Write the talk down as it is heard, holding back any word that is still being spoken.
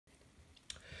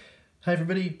Hi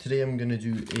everybody, today I'm going to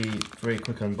do a very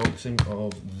quick unboxing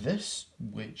of this,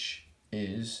 which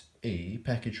is a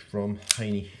package from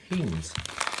Heinnie Haynes.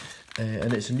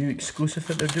 And it's a new exclusive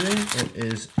that they're doing. It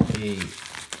is a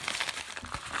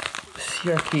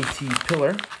CRKT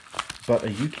Pilar, but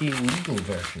a UK legal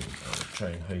version. I'll try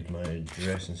and hide my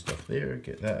address and stuff there,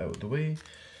 get that out of the way.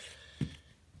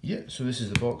 Yeah, so this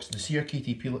is the box. The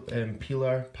CRKT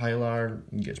Pilar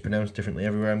gets pronounced differently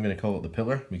everywhere. I'm going to call it the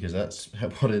Pillar because that's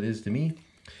what it is to me.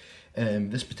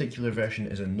 This particular version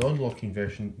is a non-locking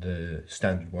version. The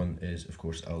standard one is, of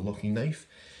course, a locking knife.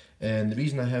 And the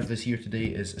reason I have this here today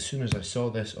is as soon as I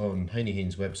saw this on Heinnie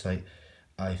Haynes' website,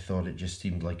 I thought it just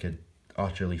seemed like an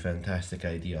utterly fantastic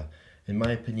idea. In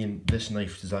my opinion, this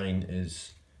knife design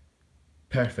is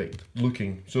perfect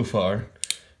looking so far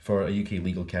for a UK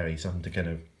legal carry, something to kind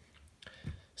of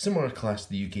similar class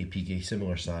to the UK PK,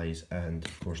 similar size, and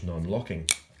of course non-locking.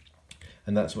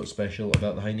 And that's what's special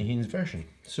about the Heinnie Haynes version.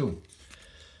 So,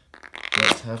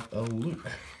 let's have a look.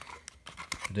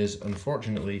 It is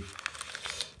unfortunately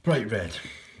bright red,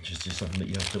 which is just something that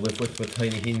you have to live with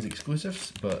Heinnie Haynes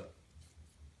exclusives, but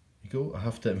there you go, I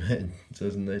have to admit,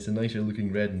 it's a nicer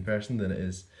looking red in person than it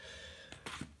is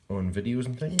on videos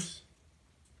and things.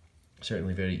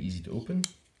 Certainly very easy to open,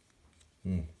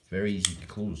 very easy to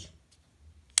close.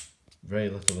 Very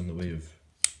little in the way of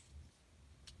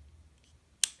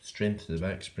strength to the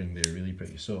back spring there, really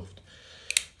pretty soft.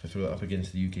 If I throw that up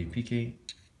against the UK PK,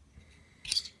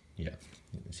 yeah,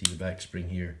 you can see the back spring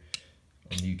here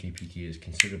on the UK PK is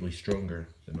considerably stronger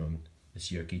than on the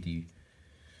CRKT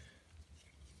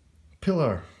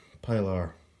Pilar.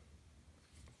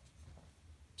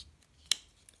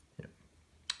 Yeah.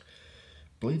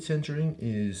 Blade centering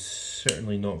is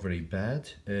certainly not very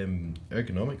bad.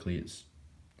 Ergonomically it's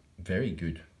very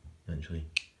good, actually.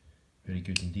 Very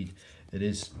good indeed. It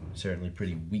is certainly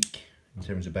pretty weak in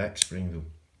terms of back spring though.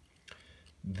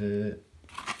 The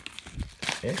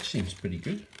edge seems pretty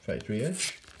good, factory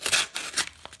edge.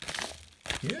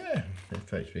 Yeah, the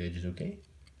factory edge is okay.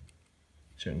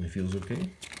 Certainly feels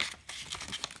okay.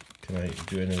 Can I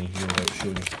do anything here without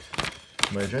showing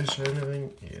my address or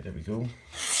anything? Yeah, there we go.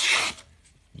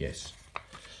 Yes.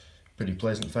 Pretty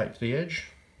pleasant factory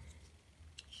edge.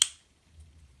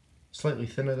 Slightly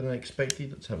thinner than I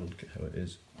expected. Let's have a look at how it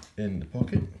is in the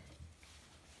pocket.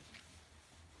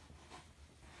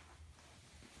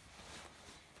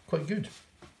 Quite good,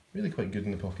 really quite good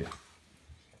in the pocket.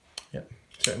 Yeah,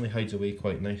 certainly hides away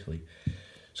quite nicely.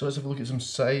 So let's have a look at some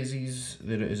sizes.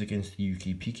 There it is against the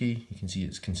UK PK. You can see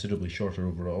it's considerably shorter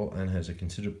overall and has a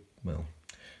well,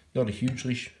 not a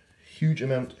huge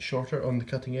amount shorter on the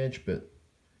cutting edge, but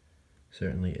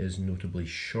certainly is notably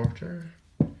shorter.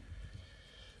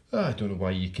 I don't know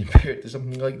why you compare it to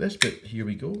something like this, but here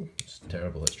we go. It's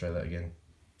terrible, let's try that again.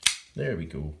 There we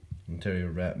go. Ontario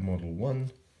Rat Model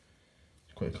 1.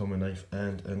 It's quite a common knife,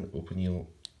 and an Opinel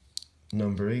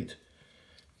number 8.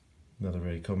 Another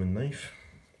very common knife.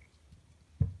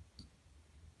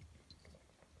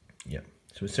 Yeah,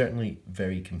 so it's certainly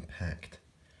very compact.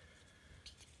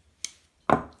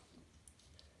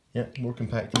 Yeah, more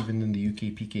compact even than the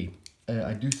UK PK.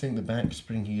 I do think the back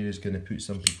spring here is going to put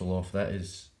some people off. That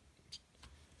is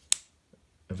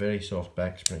a very soft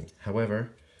back spring.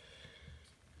 However,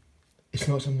 it's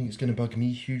not something that's going to bug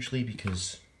me hugely,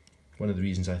 because one of the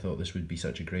reasons I thought this would be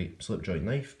such a great slip joint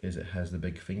knife is it has the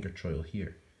big finger troil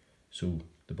here. So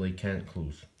the blade can't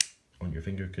close on your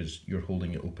finger because you're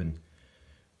holding it open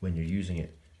when you're using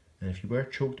it. And if you were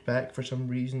choked back for some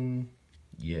reason,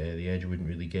 yeah, the edge wouldn't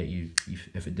really get you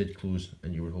if it did close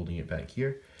and you were holding it back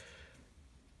here.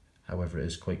 However, it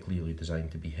is quite clearly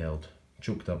designed to be held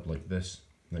choked up like this.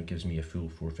 That gives me a full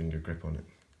 4-finger grip on it.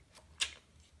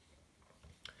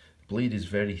 The blade is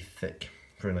very thick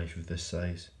for a knife of this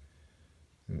size,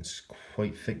 and it's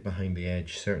quite thick behind the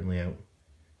edge, certainly out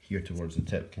here towards the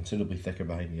tip, considerably thicker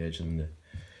behind the edge than the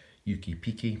UK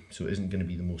PK, so it isn't going to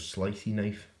be the most slicey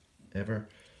knife ever.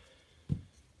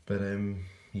 But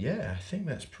yeah, I think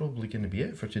that's probably going to be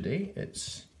it for today.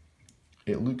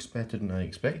 It looks better than I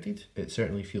expected. It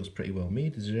certainly feels pretty well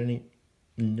made. Is there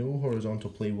no horizontal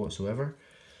play whatsoever?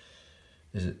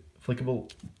 Is it flickable?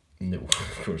 No,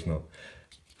 of course not.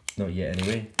 Not yet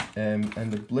anyway. And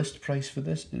the list price for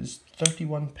this is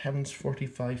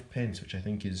 £31.45, which I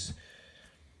think is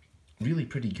really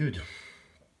pretty good.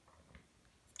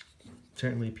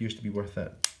 Certainly appears to be worth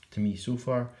that to me so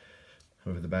far.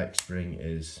 However, the back spring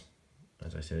is,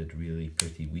 as I said, really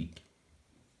pretty weak.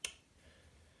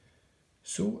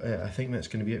 So I think that's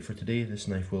going to be it for today. This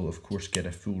knife will of course get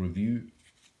a full review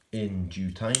in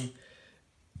due time.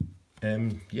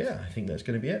 Yeah, I think that's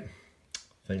going to be it.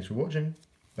 Thanks for watching.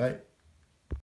 Bye.